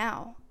right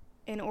now,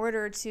 in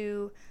order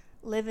to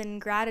live in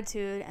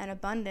gratitude and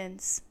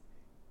abundance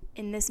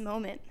in this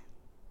moment,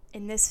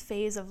 in this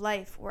phase of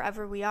life,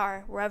 wherever we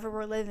are, wherever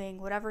we're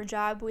living, whatever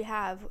job we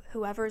have,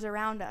 whoever's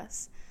around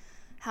us.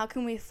 How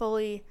can we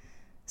fully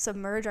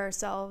submerge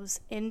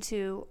ourselves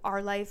into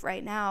our life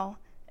right now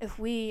if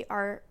we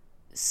are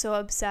so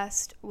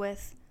obsessed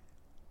with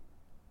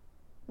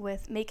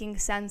making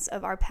sense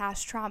of our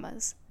past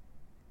traumas?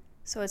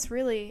 So it's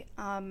really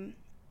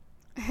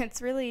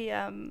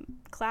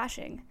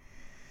clashing.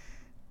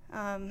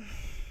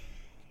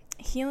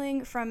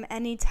 Healing from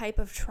any type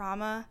of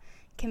trauma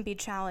can be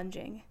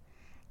challenging,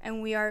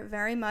 and we are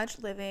very much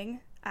living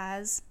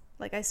as,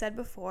 like I said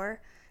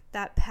before,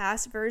 that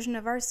past version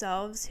of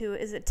ourselves who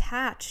is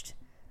attached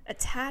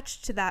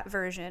to that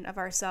version of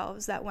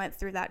ourselves that went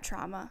through that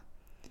trauma.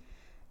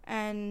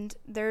 And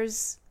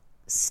there's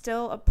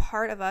still a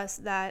part of us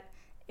that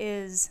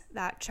is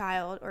that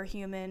child or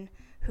human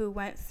who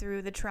went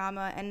through the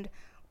trauma, and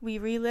we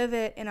relive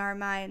it in our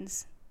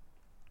minds,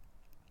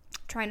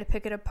 trying to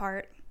pick it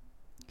apart.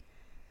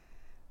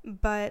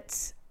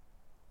 But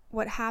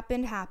what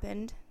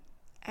happened,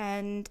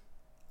 and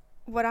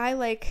what I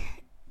like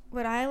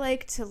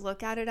to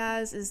look at it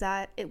as is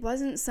that it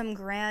wasn't some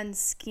grand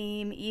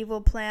scheme,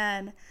 evil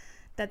plan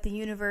that the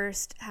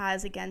universe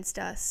has against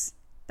us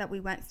that we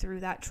went through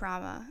that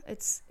trauma.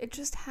 It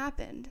just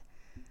happened.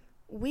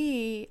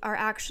 We are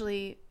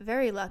actually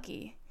very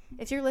lucky.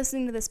 If you're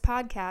listening to this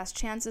podcast,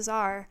 chances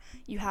are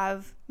you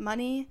have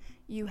money,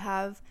 you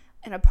have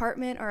an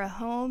apartment or a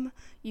home,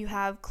 you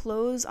have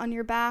clothes on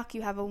your back,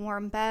 you have a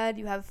warm bed,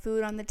 you have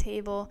food on the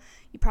table,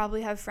 you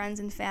probably have friends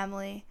and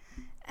family,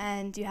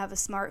 and you have a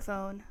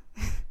smartphone.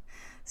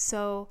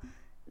 So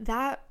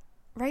that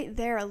right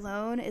there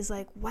alone is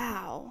like,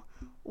 wow,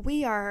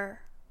 we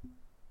are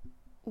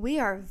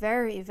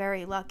very,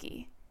 very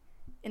lucky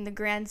in the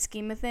grand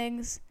scheme of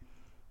things.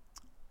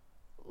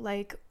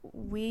 Like,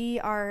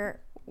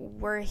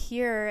 we're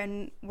here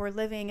and we're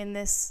living in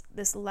this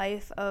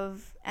life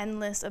of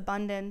endless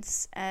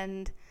abundance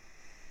and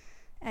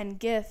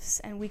gifts,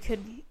 and we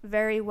could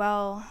very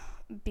well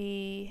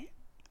be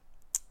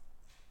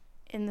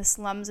in the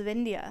slums of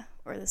India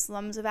or the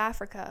slums of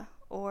Africa,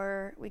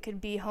 or we could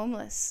be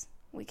homeless.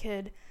 We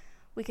could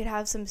We could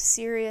have some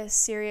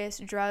serious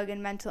drug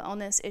and mental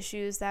illness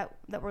issues that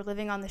we're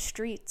living on the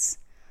streets.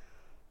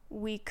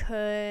 We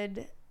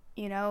could,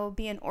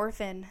 be an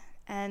orphan.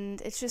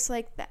 And it's just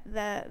like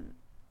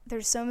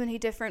there's so many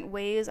different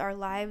ways our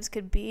lives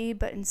could be,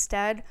 but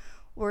instead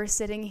we're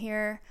sitting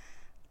here.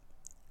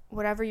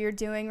 Whatever you're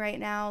doing right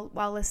now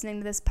while listening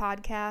to this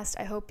podcast,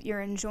 I hope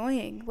you're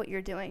enjoying what you're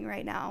doing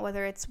right now,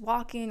 whether it's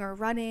walking or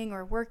running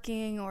or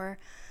working or,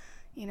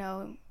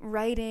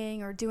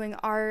 writing or doing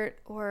art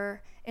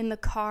or in the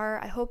car.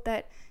 I hope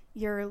that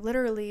you're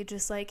literally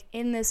just like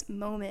in this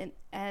moment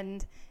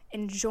and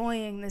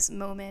enjoying this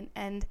moment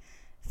and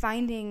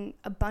finding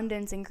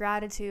abundance and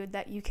gratitude,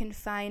 that you can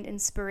find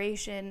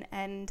inspiration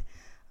and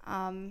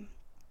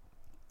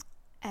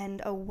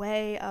a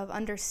way of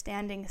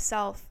understanding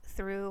self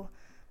through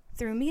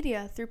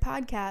media, through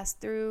podcasts,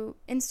 through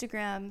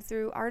Instagram,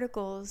 through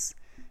articles,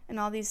 and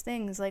all these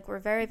things. Like, we're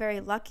very, very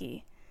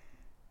lucky.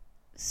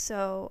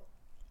 So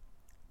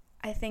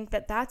I think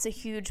that that's a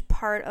huge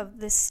part of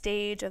this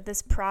stage, of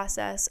this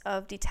process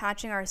of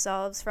detaching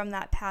ourselves from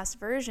that past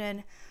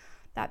version,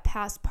 that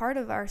past part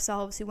of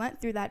ourselves who went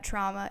through that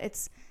trauma.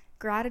 It's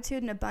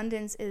gratitude and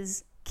abundance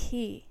is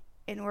key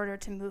in order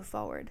to move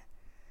forward.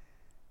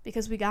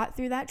 Because we got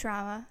through that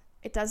trauma.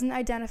 It doesn't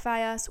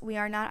identify us. We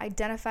are not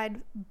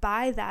identified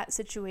by that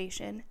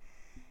situation.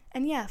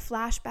 And yeah,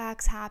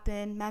 flashbacks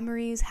happen,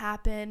 memories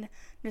happen,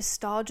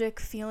 nostalgic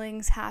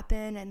feelings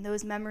happen, and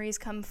those memories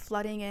come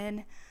flooding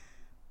in.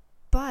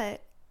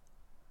 But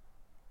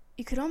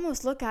you could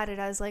almost look at it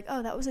as like,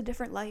 oh, that was a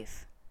different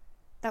life.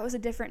 That was a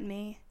different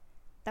me.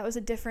 That was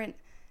a different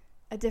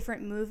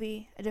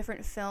movie, a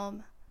different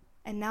film.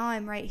 And now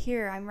I'm right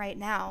here, I'm right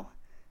now.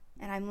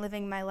 And I'm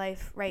living my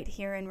life right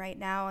here and right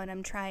now, and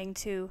I'm trying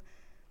to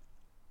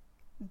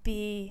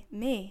be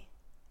me,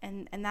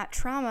 and that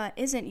trauma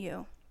isn't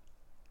you.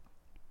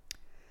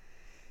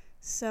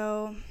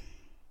 So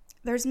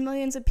there's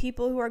millions of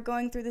people who are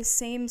going through the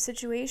same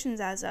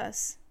situations as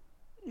us,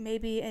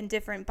 maybe in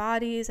different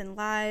bodies and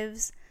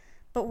lives,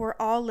 but we're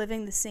all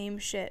living the same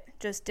shit,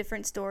 just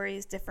different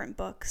stories, different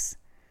books.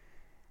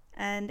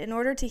 And in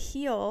order to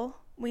heal,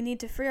 we need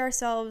to free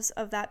ourselves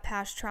of that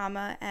past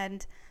trauma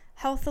and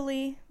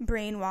healthily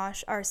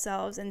brainwash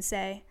ourselves and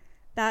say,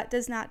 that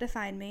does not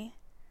define me.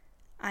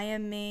 I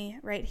am me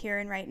right here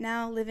and right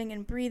now, living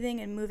and breathing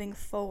and moving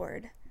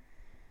forward.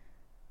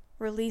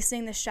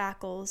 Releasing the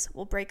shackles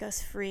will break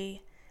us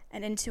free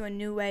and into a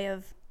new way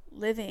of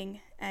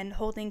living and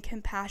holding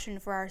compassion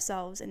for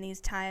ourselves in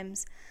these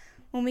times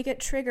when we get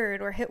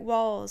triggered or hit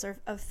walls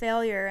of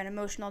failure and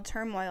emotional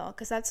turmoil,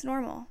 because that's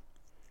normal.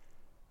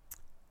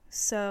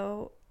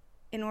 So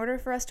in order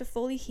for us to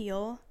fully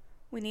heal,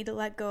 we need to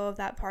let go of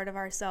that part of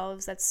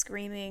ourselves that's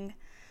screaming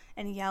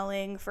and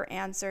yelling for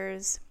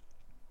answers.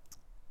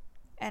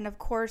 And of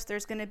course,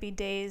 there's going to be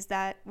days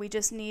that we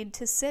just need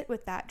to sit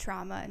with that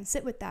trauma and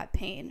sit with that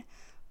pain.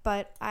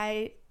 But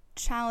I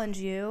challenge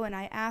you and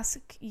I ask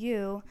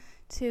you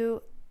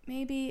to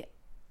maybe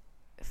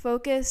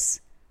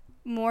focus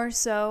more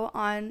so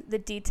on the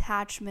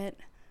detachment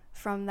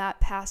from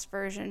that past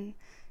version,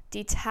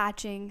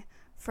 detaching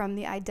from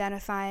the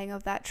identifying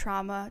of that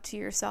trauma to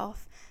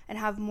yourself, and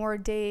have more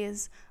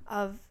days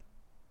of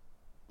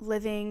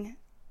living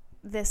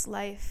this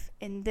life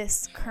in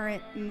this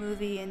current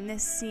movie, in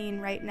this scene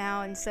right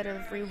now, instead of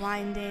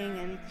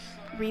rewinding and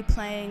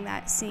replaying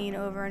that scene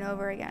over and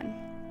over again.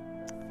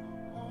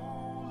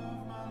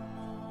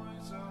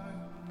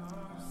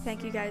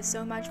 Thank you guys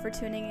so much for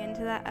tuning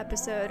into that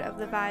episode of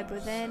The Vibe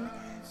Within.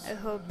 I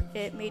hope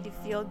it made you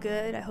feel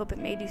good. I hope it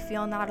made you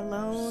feel not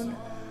alone.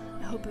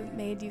 I hope it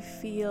made you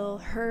feel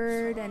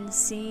heard and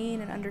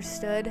seen and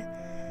understood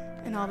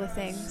and all the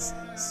things.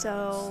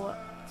 So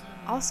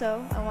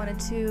also, I wanted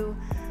to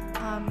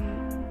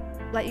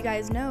let you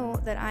guys know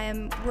that I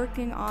am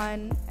working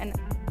on and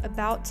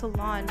about to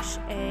launch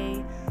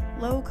a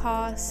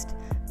low-cost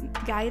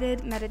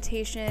guided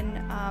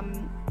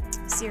meditation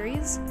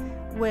series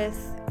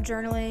with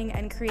journaling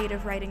and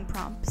creative writing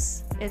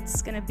prompts.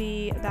 It's going to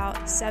be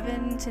about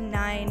 7 to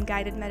 9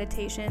 guided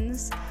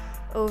meditations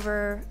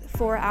over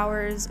 4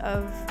 hours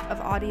of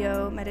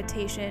audio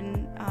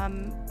meditation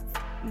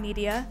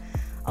media,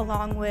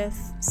 along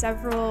with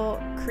several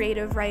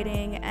creative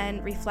writing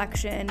and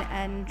reflection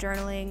and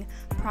journaling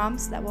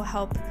prompts that will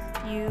help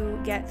you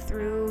get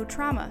through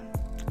trauma.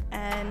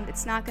 And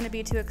it's not going to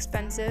be too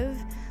expensive,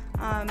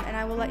 and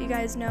I will let you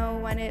guys know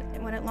when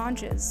it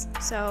launches.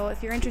 So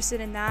if you're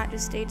interested in that,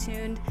 just stay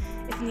tuned.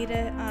 If you need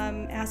to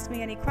ask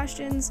me any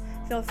questions,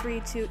 feel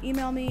free to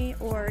email me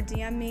or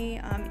DM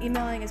me.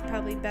 Emailing is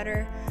probably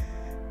better,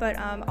 but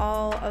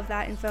all of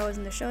that info is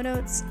in the show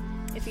notes.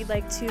 If you'd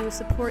like to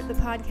support the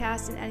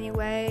podcast in any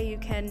way, you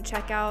can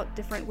check out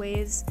different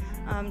ways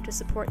to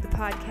support the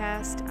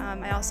podcast.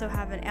 I also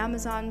have an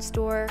Amazon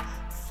store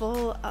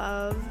full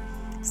of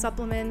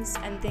supplements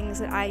and things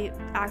that I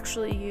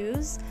actually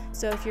use.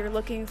 So if you're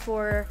looking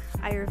for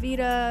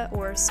Ayurveda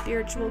or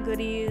spiritual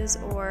goodies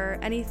or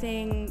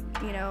anything,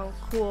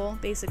 cool,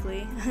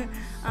 basically,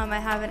 I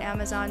have an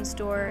Amazon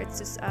store. It's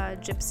just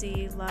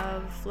Gypsy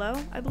Love Flow,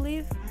 I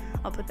believe.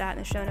 I'll put that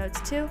in the show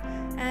notes too.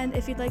 And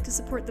if you'd like to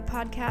support the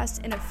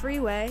podcast in a free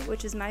way,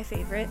 which is my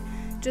favorite,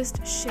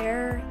 just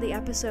share the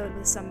episode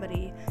with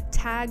somebody.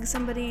 Tag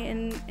somebody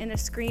in a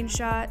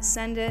screenshot,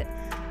 send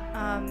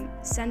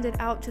it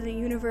out to the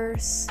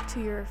universe,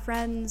 to your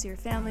friends, your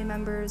family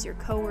members, your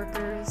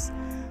coworkers.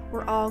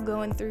 We're all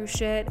going through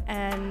shit,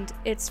 and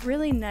it's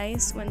really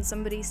nice when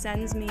somebody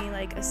sends me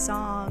like a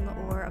song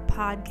or a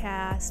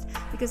podcast,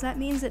 because that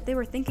means that they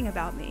were thinking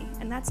about me,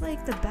 and that's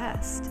like the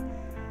best.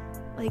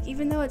 Like,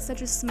 even though it's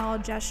such a small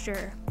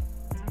gesture,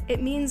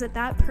 it means that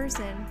that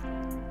person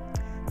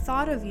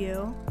thought of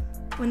you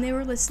when they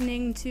were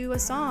listening to a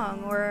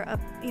song or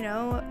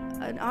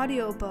an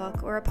audio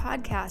book or a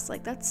podcast.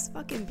 Like, that's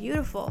fucking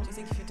beautiful. Do you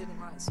think if you didn't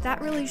write songs?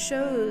 That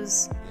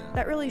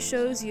really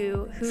shows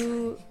you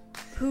who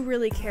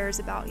really cares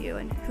about you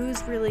and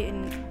who's really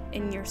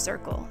in your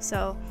circle.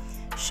 So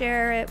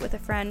share it with a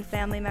friend,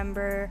 family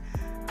member,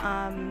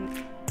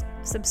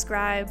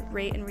 subscribe,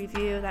 rate, and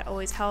review. That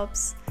always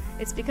helps.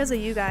 It's because of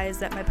you guys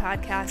that my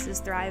podcast is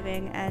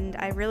thriving, and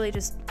I really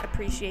just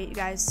appreciate you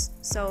guys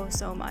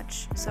so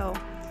much. So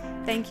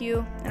thank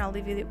you, and I'll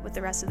leave you with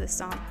the rest of this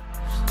song.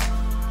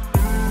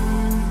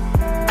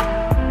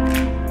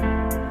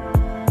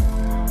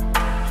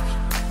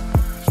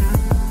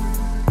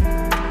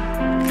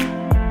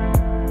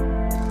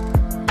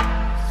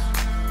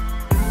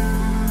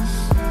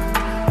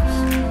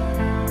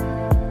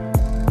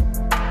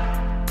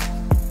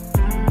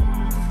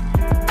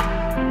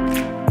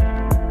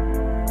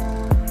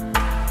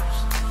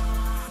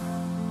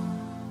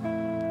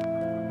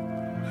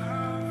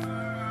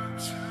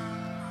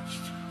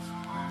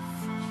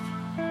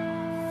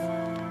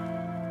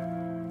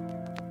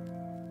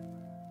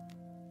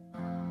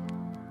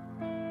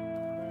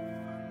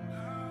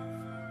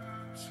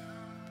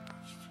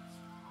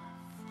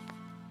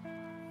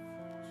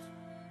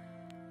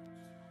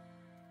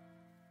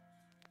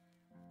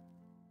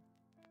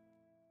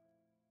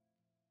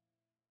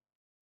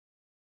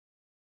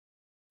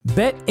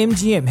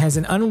 BetMGM has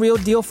an unreal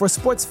deal for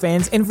sports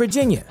fans in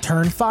Virginia.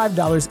 Turn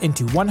 $5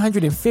 into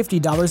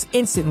 $150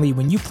 instantly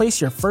when you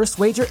place your first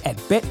wager at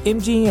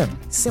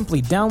BetMGM.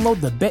 Simply download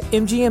the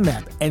BetMGM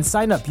app and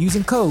sign up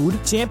using code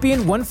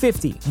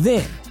Champion150.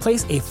 Then,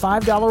 place a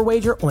 $5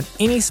 wager on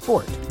any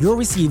sport. You'll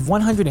receive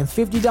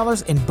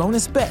 $150 in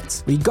bonus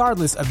bets,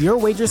 regardless of your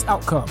wager's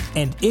outcome.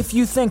 And if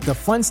you think the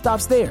fun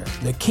stops there,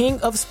 the King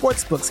of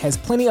Sportsbooks has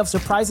plenty of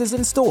surprises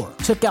in store.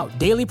 Check out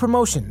daily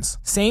promotions,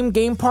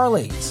 same-game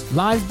parlays,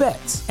 live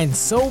bets, and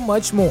so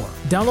much more.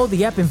 Download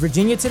the app in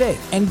Virginia today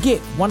and get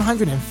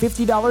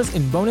 $150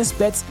 in bonus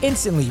bets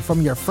instantly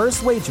from your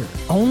first wager.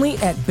 Only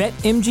at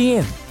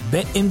BetMGM.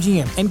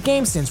 BetMGM and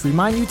GameSense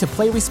remind you to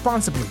play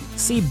responsibly.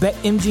 See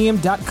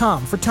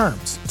BetMGM.com for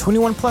terms.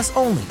 21 plus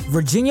only.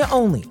 Virginia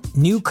only.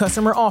 New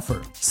customer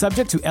offer.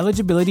 Subject to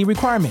eligibility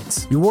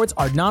requirements. Rewards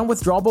are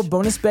non-withdrawable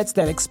bonus bets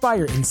that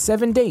expire in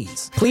 7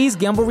 days. Please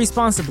gamble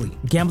responsibly.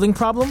 Gambling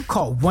problem?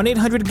 Call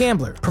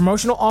 1-800-GAMBLER.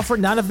 Promotional offer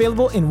not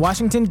available in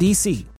Washington, D.C.